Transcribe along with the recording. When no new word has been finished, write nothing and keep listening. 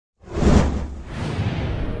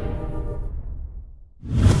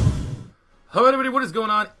Hello everybody, what is going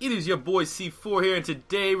on? It is your boy C4 here, and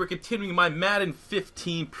today we're continuing my Madden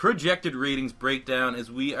 15 projected ratings breakdown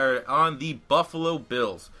as we are on the Buffalo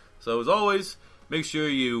Bills. So as always, make sure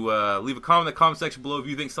you leave a comment in the comment section below if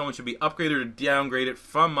you think someone should be upgraded or downgraded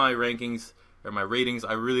from my rankings, or my ratings.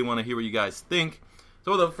 I really want to hear what you guys think.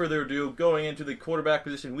 So without further ado, going into the quarterback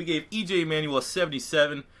position, we gave EJ Manuel a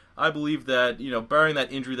 77. I believe that, barring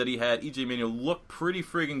that injury that he had, EJ Manuel looked pretty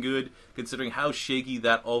friggin' good considering how shaky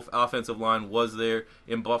that offensive line was there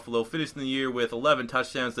in Buffalo. Finished the year with 11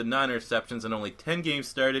 touchdowns to 9 interceptions and only 10 games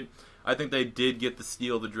started. I think they did get the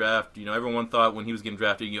steal of the draft. Everyone thought when he was getting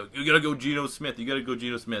drafted, you gotta go Geno Smith. You gotta go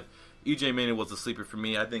Geno Smith. EJ Manuel was a sleeper for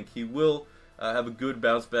me. I think he will have a good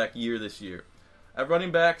bounce back year this year. At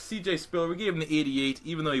running back, CJ Spiller, we gave him the 88,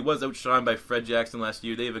 even though he was outshined by Fred Jackson last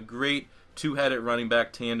year. They have a great two-headed running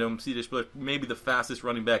back tandem. CJ Spiller, maybe the fastest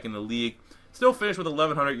running back in the league. Still finished with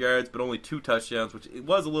 1,100 yards, but only 2 touchdowns, which it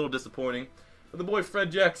was a little disappointing. But the boy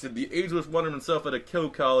Fred Jackson, the ageless wonder himself at a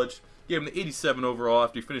college, gave him the 87 overall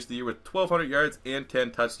after he finished the year with 1,200 yards and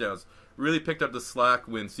 10 touchdowns. Really picked up the slack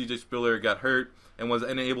when CJ Spiller got hurt and was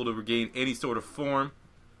unable to regain any sort of form.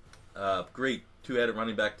 Great two-headed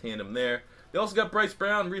running back tandem there. They also got Bryce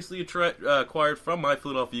Brown, recently acquired from my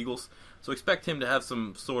Philadelphia Eagles, so expect him to have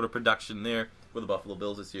some sort of production there for the Buffalo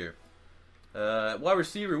Bills this year. Wide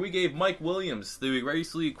receiver, we gave Mike Williams, the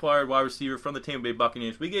recently acquired wide receiver from the Tampa Bay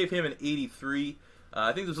Buccaneers. We gave him an 83.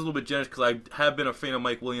 I think this was a little bit generous because I have been a fan of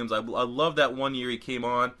Mike Williams. I love that one year he came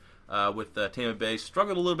on with Tampa Bay.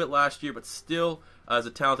 Struggled a little bit last year, but still is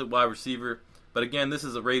a talented wide receiver. But again, this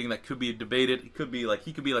is a rating that could be debated. He could be like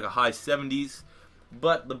a high 70s.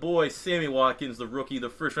 But the boy, Sammy Watkins, the rookie, the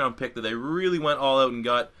first-round pick that they really went all out and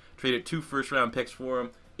got, traded 2 first-round picks for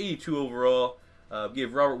him, 82 overall,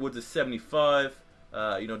 gave Robert Woods a 75.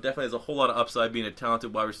 Definitely has a whole lot of upside being a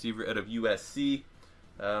talented wide receiver out of USC.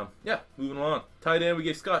 Moving along. Tight end, we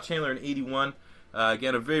gave Scott Chandler an 81.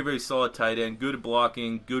 Again, a very, very solid tight end, good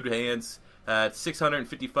blocking, good hands, had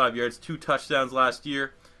 655 yards, 2 touchdowns last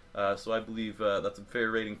year. So I believe that's a fair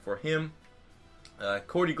rating for him.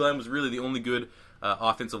 Cordy Glenn was really the only good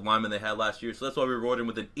offensive lineman they had last year, so that's why we rewarded him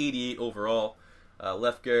with an 88 overall.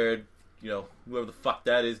 Left guard, whoever the fuck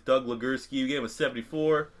that is, Doug Legursky, we gave him a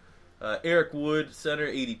 74. Eric Wood, center,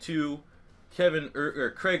 82. Craig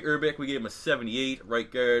Urbick, we gave him a 78.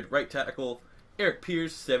 Right guard, right tackle, Eric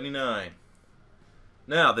Pierce, 79.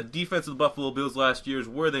 Now, the defense of the Buffalo Bills last year is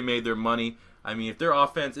where they made their money. I mean, if they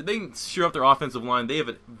can shore up their offensive line, they have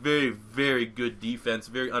a very, very good defense,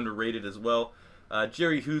 very underrated as well.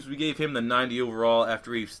 Jerry Hughes, we gave him the 90 overall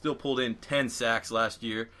after he still pulled in 10 sacks last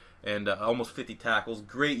year and almost 50 tackles.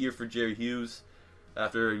 Great year for Jerry Hughes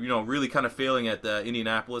after, really kind of failing at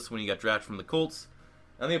Indianapolis when he got drafted from the Colts.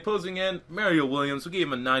 On the opposing end, Mario Williams, we gave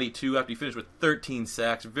him a 92 after he finished with 13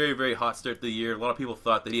 sacks. Very, very hot start to the year. A lot of people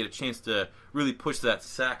thought that he had a chance to really push that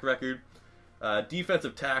sack record.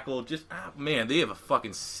 Defensive tackle, they have a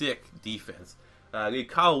fucking sick defense. They gave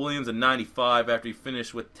Kyle Williams a 95 after he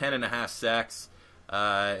finished with 10.5 sacks.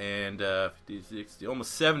 And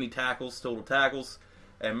almost 70 total tackles,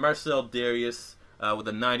 and Marcel Dareus with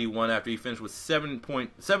a 91 after he finished with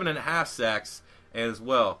 7.5 sacks and as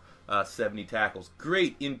well 70 tackles.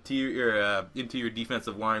 Great interior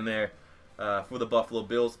defensive line there for the Buffalo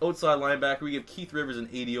Bills. Outside linebacker, we give Keith Rivers an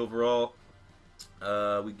 80 overall.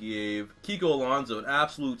 We gave Kiko Alonso an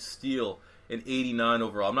absolute steal, an 89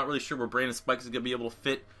 overall. I'm not really sure where Brandon Spikes is going to be able to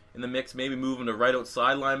fit in the mix, maybe move him to right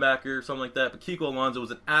outside linebacker or something like that. But Kiko Alonso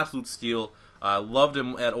was an absolute steal. Loved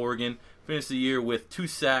him at Oregon. Finished the year with 2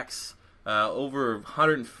 sacks, over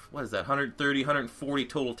 130, 140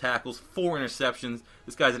 total tackles, 4 interceptions.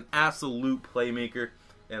 This guy's an absolute playmaker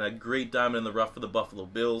and a great diamond in the rough for the Buffalo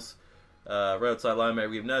Bills. Right outside linebacker,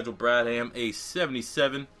 we have Nigel Bradham, a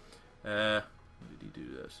 77. Did he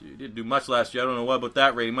do this? He didn't do much last year. I don't know what about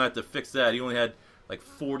that rating. Might have to fix that. He only had like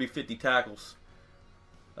 40, 50 tackles.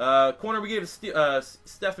 Corner, we gave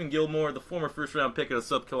Stephen Gilmore, the former first-round pick out of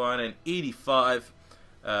South Carolina, an 85.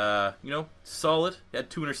 Solid. He had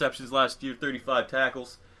 2 interceptions last year, 35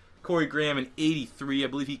 tackles. Corey Graham, an 83. I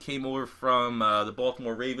believe he came over from the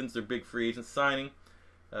Baltimore Ravens, their big free agent signing.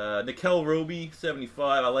 Nickel Roby,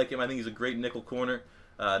 75. I like him. I think he's a great nickel corner.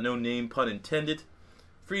 No name, pun intended.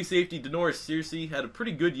 Free safety, Denoris Searcy, had a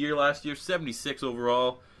pretty good year last year, 76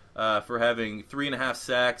 overall for having 3.5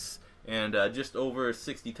 sacks and just over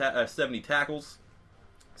 70 tackles.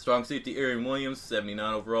 Strong safety Aaron Williams,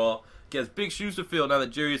 79 overall. He has big shoes to fill now that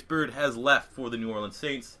Jarius Byrd has left for the New Orleans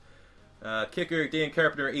Saints. Kicker Dan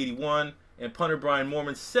Carpenter, 81. And punter Brian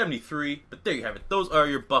Moorman, 73. But there you have it. Those are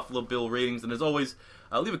your Buffalo Bill ratings. And as always,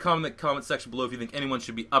 Leave a comment in the comment section below if you think anyone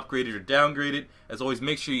should be upgraded or downgraded. As always,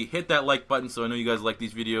 make sure you hit that like button so I know you guys like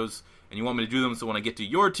these videos and you want me to do them so when I get to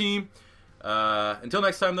your team. Until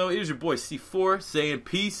next time, though, it is your boy C4 saying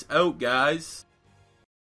peace out, guys.